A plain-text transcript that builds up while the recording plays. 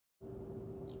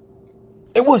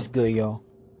It was good, y'all.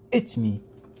 It's me,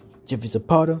 Jeffrey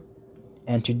Zapata,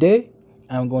 and today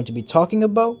I'm going to be talking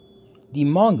about the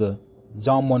manga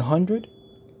Zom 100,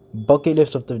 Bucket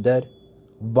List of the Dead,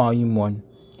 Volume 1,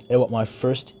 and what my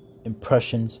first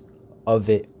impressions of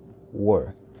it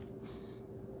were.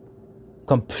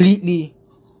 Completely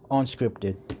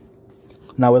unscripted.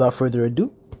 Now, without further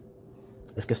ado,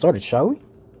 let's get started, shall we?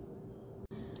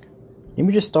 Let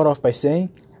me just start off by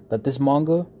saying that this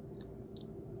manga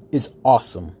is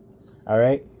awesome. All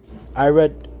right, I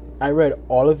read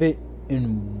all of it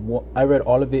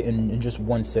in just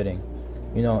one sitting,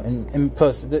 you know, and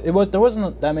plus there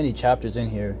wasn't that many chapters in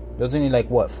here. There was only like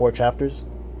what, 4 chapters.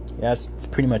 Yeah, that's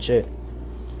pretty much it.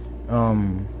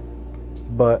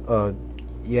 But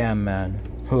yeah, man.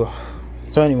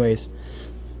 So anyways,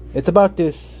 it's about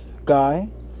this guy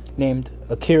named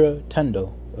Akira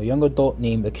Tendo, a young adult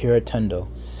named Akira Tendo,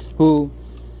 who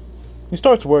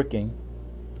starts working,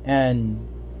 and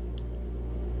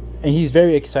he's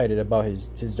very excited about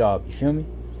his job, you feel me?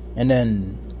 And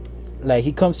then, like,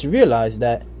 he comes to realize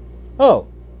that, oh,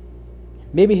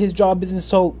 maybe his job isn't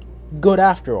so good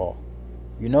after all,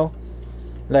 you know?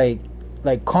 Like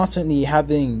constantly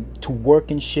having to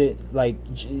work and shit, like,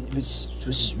 it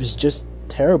was just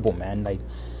terrible, man. Like,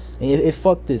 it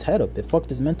fucked his head up. It fucked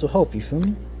his mental health, you feel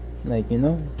me? Like, you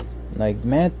know? Like,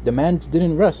 man, the man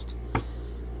didn't rest,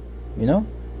 you know?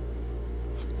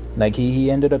 Like, he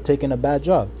ended up taking a bad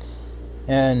job.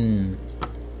 And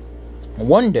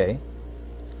one day,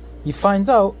 he finds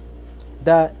out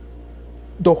that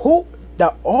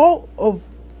all of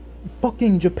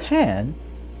fucking Japan.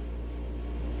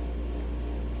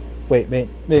 Wait.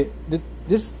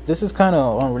 This is kind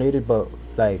of unrelated, but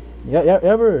like, you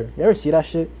ever see that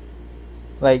shit?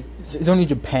 Like, it's only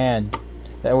Japan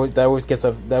that always gets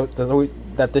up.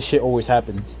 That this shit always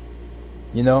happens.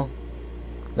 You know,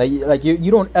 like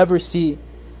you don't ever see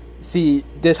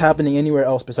this happening anywhere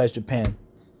else besides Japan.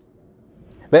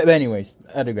 But anyways,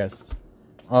 I digress.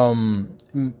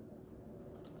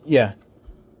 Yeah.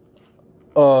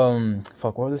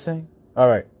 Fuck, what was I saying? All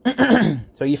right.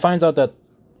 So he finds out that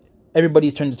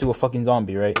everybody's turned into a fucking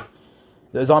zombie, right?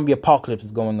 The zombie apocalypse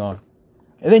is going on,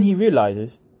 and then he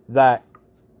realizes that,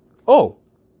 oh,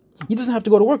 he doesn't have to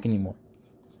go to work anymore,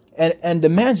 and the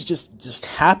man's just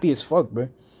happy as fuck, bro.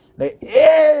 Like,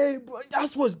 hey, bro,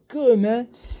 that's what's good, man.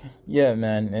 Yeah,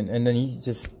 man. And then he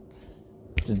just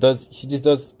does,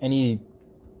 and he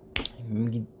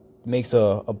makes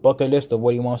a bucket list of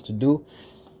what he wants to do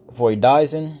before he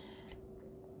dies, and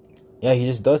yeah, he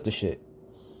just does the shit,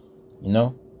 you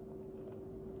know.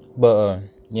 But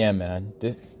yeah, man,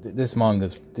 this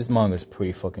manga's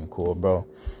pretty fucking cool, bro.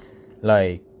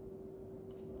 Like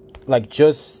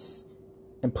just,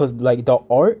 and plus, like, the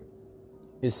art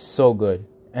is so good.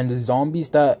 And the zombies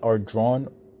that are drawn,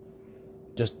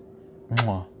 just,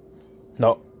 no,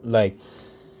 like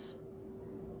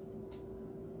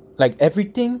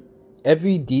everything,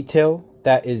 every detail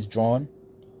that is drawn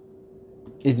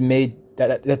is made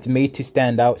that's made to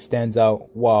stands out.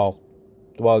 While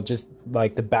just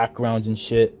like the backgrounds and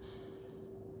shit.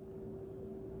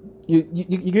 You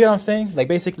get what I'm saying? Like,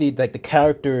 basically, like, the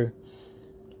character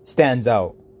stands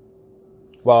out,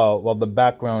 while the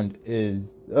background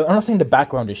is, I'm not saying the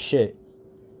background is shit.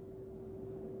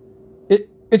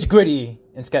 It's gritty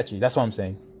and sketchy. That's what I'm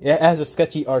saying. It has a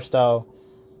sketchy art style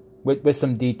with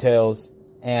some details,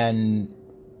 and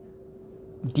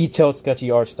detailed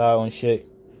sketchy art style and shit.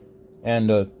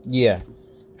 And yeah,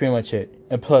 pretty much it.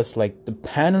 And plus, like, the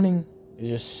paneling is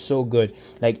just so good.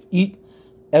 Like,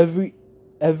 every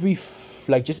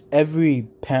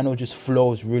panel just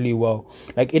flows really well.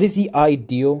 Like, it is the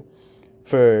ideal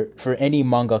for any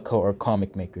mangaka or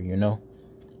comic maker, you know.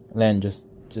 And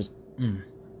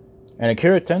and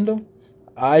Akira Tendo,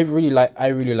 I really like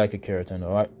Akira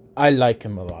Tendo. I like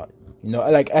him a lot, you know.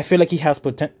 Like, I feel like he has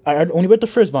potential. I only read the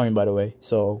first volume, by the way,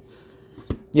 so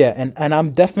yeah. And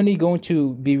I'm definitely going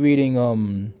to be reading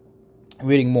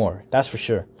more, that's for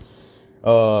sure.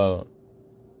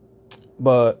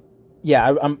 But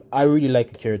yeah, I really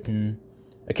like Akira Tendo.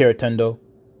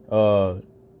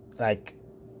 Like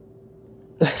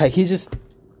he's just,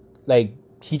 like,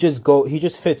 he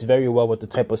just fits very well with the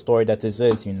type of story that this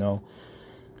is, you know.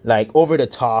 Like, over the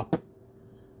top,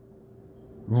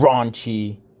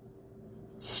 raunchy,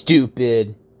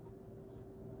 stupid.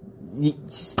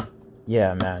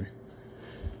 Yeah, man.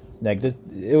 Like, this,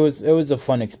 it was a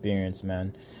fun experience,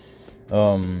 man.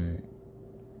 So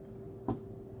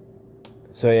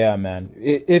yeah, man.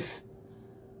 If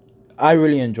I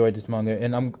really enjoyed this manga,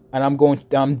 and I'm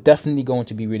definitely going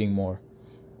to be reading more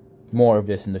of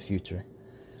this in the future,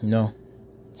 you know.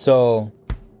 So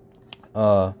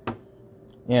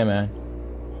yeah, man.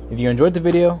 If you enjoyed the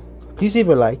video, please leave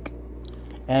a like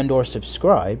and or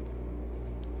subscribe.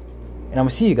 And I'm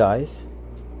gonna see you guys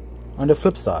on the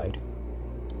flip side.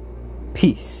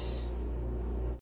 Peace.